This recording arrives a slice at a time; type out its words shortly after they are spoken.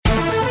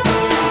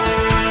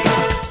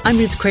I'm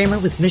Ruth Kramer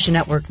with Mission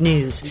Network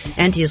News.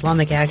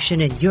 Anti-Islamic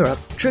action in Europe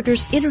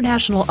triggers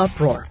international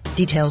uproar.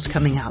 Details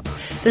coming up.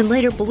 Then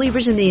later,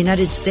 believers in the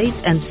United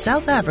States and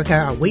South Africa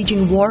are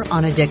waging war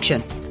on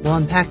addiction. We'll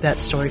unpack that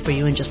story for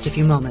you in just a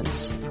few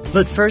moments.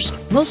 But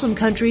first, Muslim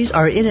countries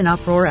are in an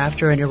uproar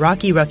after an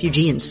Iraqi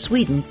refugee in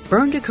Sweden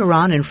burned a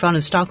Quran in front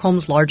of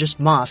Stockholm's largest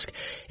mosque.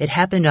 It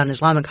happened on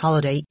Islamic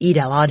holiday Eid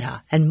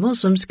al-Adha, and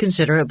Muslims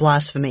consider it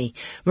blasphemy.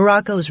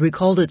 Morocco has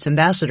recalled its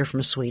ambassador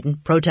from Sweden.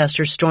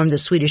 Protesters stormed the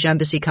Swedish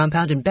embassy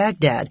compound in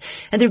Baghdad,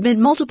 and there have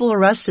been multiple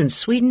arrests in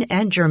Sweden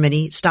and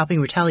Germany, stopping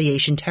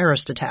retaliation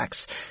terrorist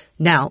attacks.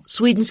 Now,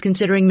 Sweden's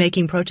considering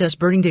making protest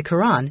burning the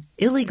Quran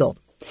illegal.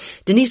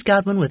 Denise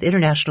Godwin with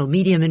International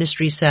Media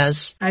Ministry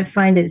says, I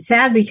find it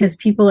sad because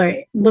people are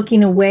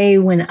looking away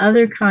when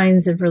other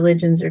kinds of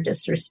religions are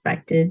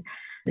disrespected.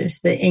 There's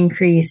the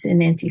increase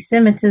in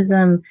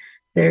anti-Semitism.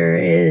 There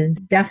is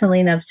definitely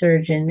an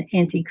upsurge in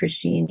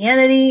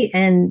anti-Christianity.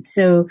 And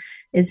so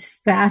it's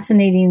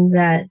fascinating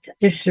that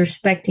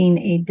disrespecting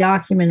a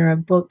document or a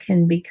book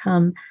can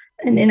become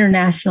an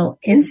international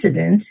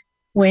incident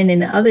when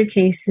in other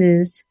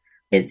cases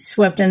it's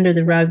swept under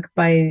the rug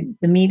by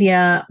the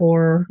media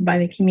or by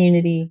the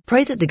community.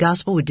 Pray that the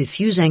gospel would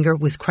diffuse anger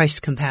with Christ's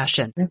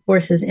compassion. And of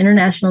course, as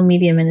International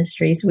Media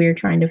Ministries, we are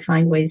trying to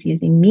find ways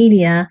using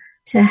media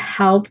to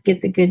help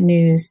get the good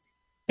news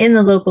in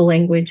the local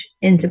language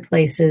into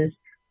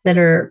places that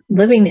are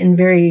living in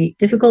very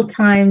difficult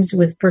times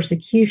with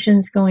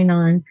persecutions going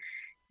on.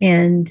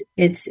 And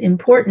it's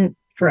important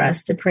for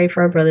us to pray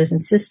for our brothers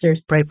and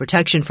sisters. Pray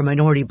protection for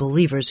minority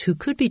believers who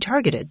could be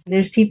targeted.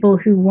 There's people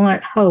who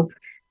want hope,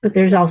 but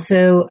there's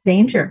also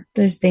danger.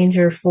 There's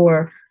danger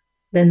for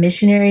the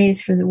missionaries,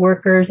 for the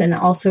workers, and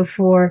also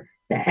for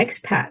the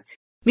expats.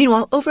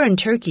 Meanwhile, over in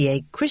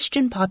Turkey,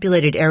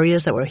 Christian-populated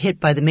areas that were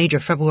hit by the major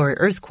February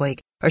earthquake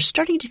are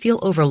starting to feel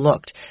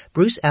overlooked.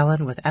 Bruce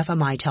Allen with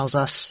FMI tells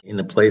us, in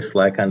a place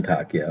like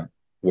Antakya,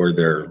 where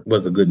there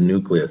was a good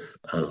nucleus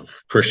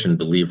of Christian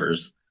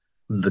believers,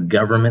 the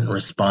government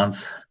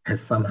response has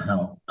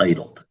somehow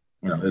idled.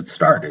 It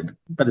started,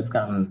 but it's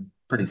gotten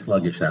pretty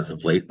sluggish as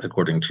of late,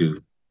 according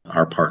to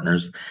our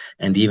partners,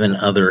 and even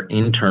other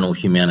internal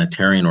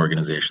humanitarian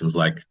organizations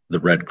like the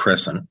Red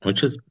Crescent,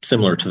 which is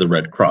similar to the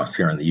Red Cross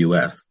here in the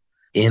U.S.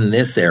 In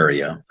this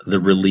area, the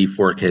relief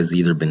work has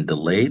either been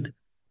delayed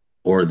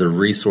or the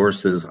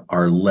resources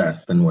are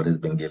less than what has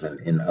been given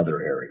in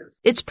other areas.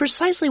 It's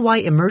precisely why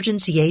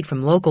emergency aid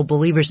from local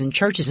believers and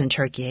churches in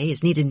Turkey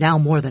is needed now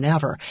more than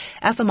ever.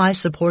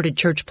 FMI-supported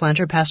church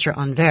planter Pastor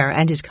Anver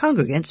and his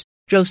congregants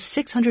drove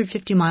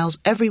 650 miles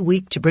every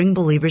week to bring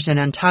believers in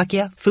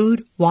Antakya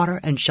food, water,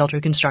 and shelter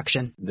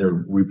construction.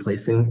 They're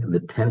replacing the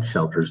tent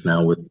shelters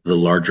now with the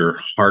larger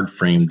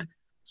hard-framed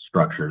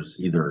structures,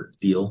 either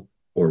steel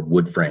or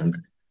wood-framed.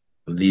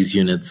 These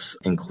units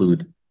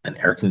include an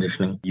air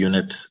conditioning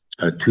unit,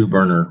 a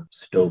 2-burner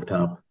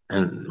stovetop,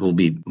 and will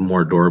be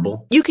more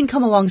durable. You can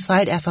come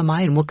alongside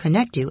FMI and we'll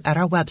connect you at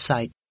our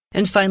website.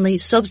 And finally,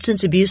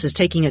 substance abuse is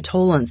taking a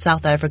toll on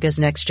South Africa's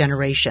next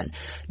generation.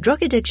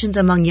 Drug addictions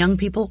among young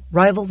people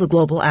rival the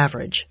global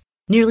average.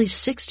 Nearly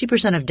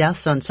 60% of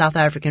deaths on South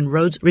African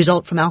roads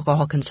result from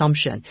alcohol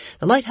consumption.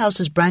 The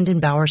Lighthouse's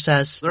Brandon Bauer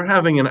says, they're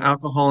having an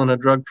alcohol and a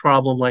drug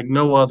problem like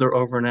no other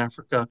over in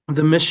Africa.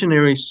 The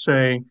missionaries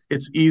say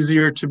it's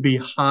easier to be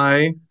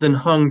high than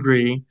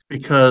hungry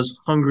because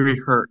hungry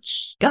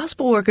hurts.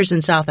 Gospel workers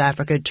in South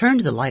Africa turn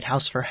to the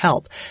Lighthouse for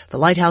help. The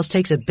Lighthouse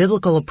takes a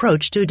biblical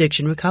approach to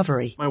addiction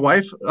recovery. My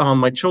wife,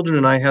 my children,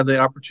 and I had the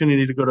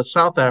opportunity to go to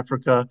South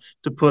Africa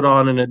to put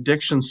on an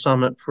addiction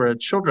summit for a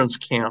children's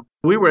camp.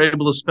 We were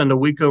able to spend a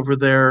week over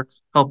there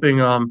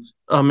helping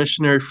a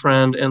missionary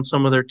friend and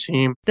some of their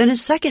team. Then a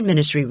second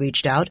ministry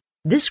reached out.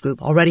 This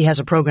group already has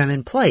a program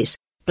in place,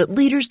 but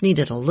leaders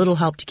needed a little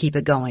help to keep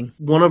it going.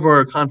 One of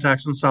our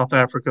contacts in South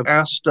Africa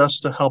asked us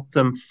to help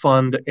them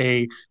fund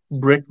a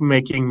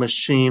brick-making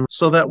machine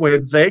so that way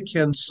they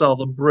can sell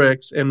the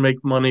bricks and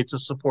make money to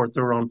support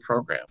their own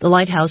program. The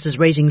Lighthouse is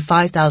raising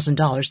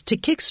 $5,000 to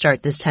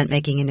kickstart this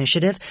tent-making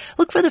initiative.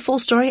 Look for the full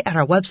story at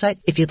our website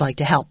if you'd like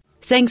to help.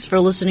 Thanks for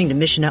listening to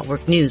Mission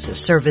Network News, a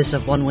service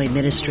of One Way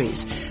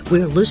Ministries.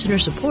 We're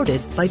listener-supported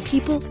by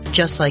people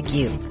just like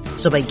you.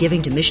 So by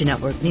giving to Mission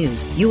Network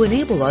News, you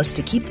enable us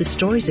to keep the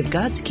stories of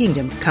God's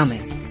kingdom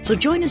coming. So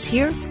join us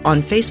here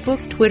on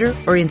Facebook, Twitter,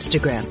 or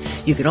Instagram.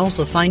 You can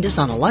also find us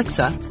on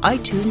Alexa,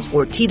 iTunes,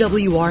 or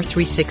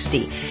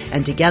TWR360.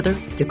 And together,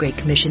 the Great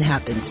Commission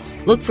happens.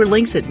 Look for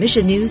links at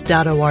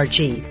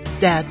missionnews.org.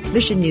 That's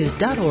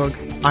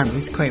missionnews.org. I'm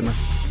Ruth Kramer.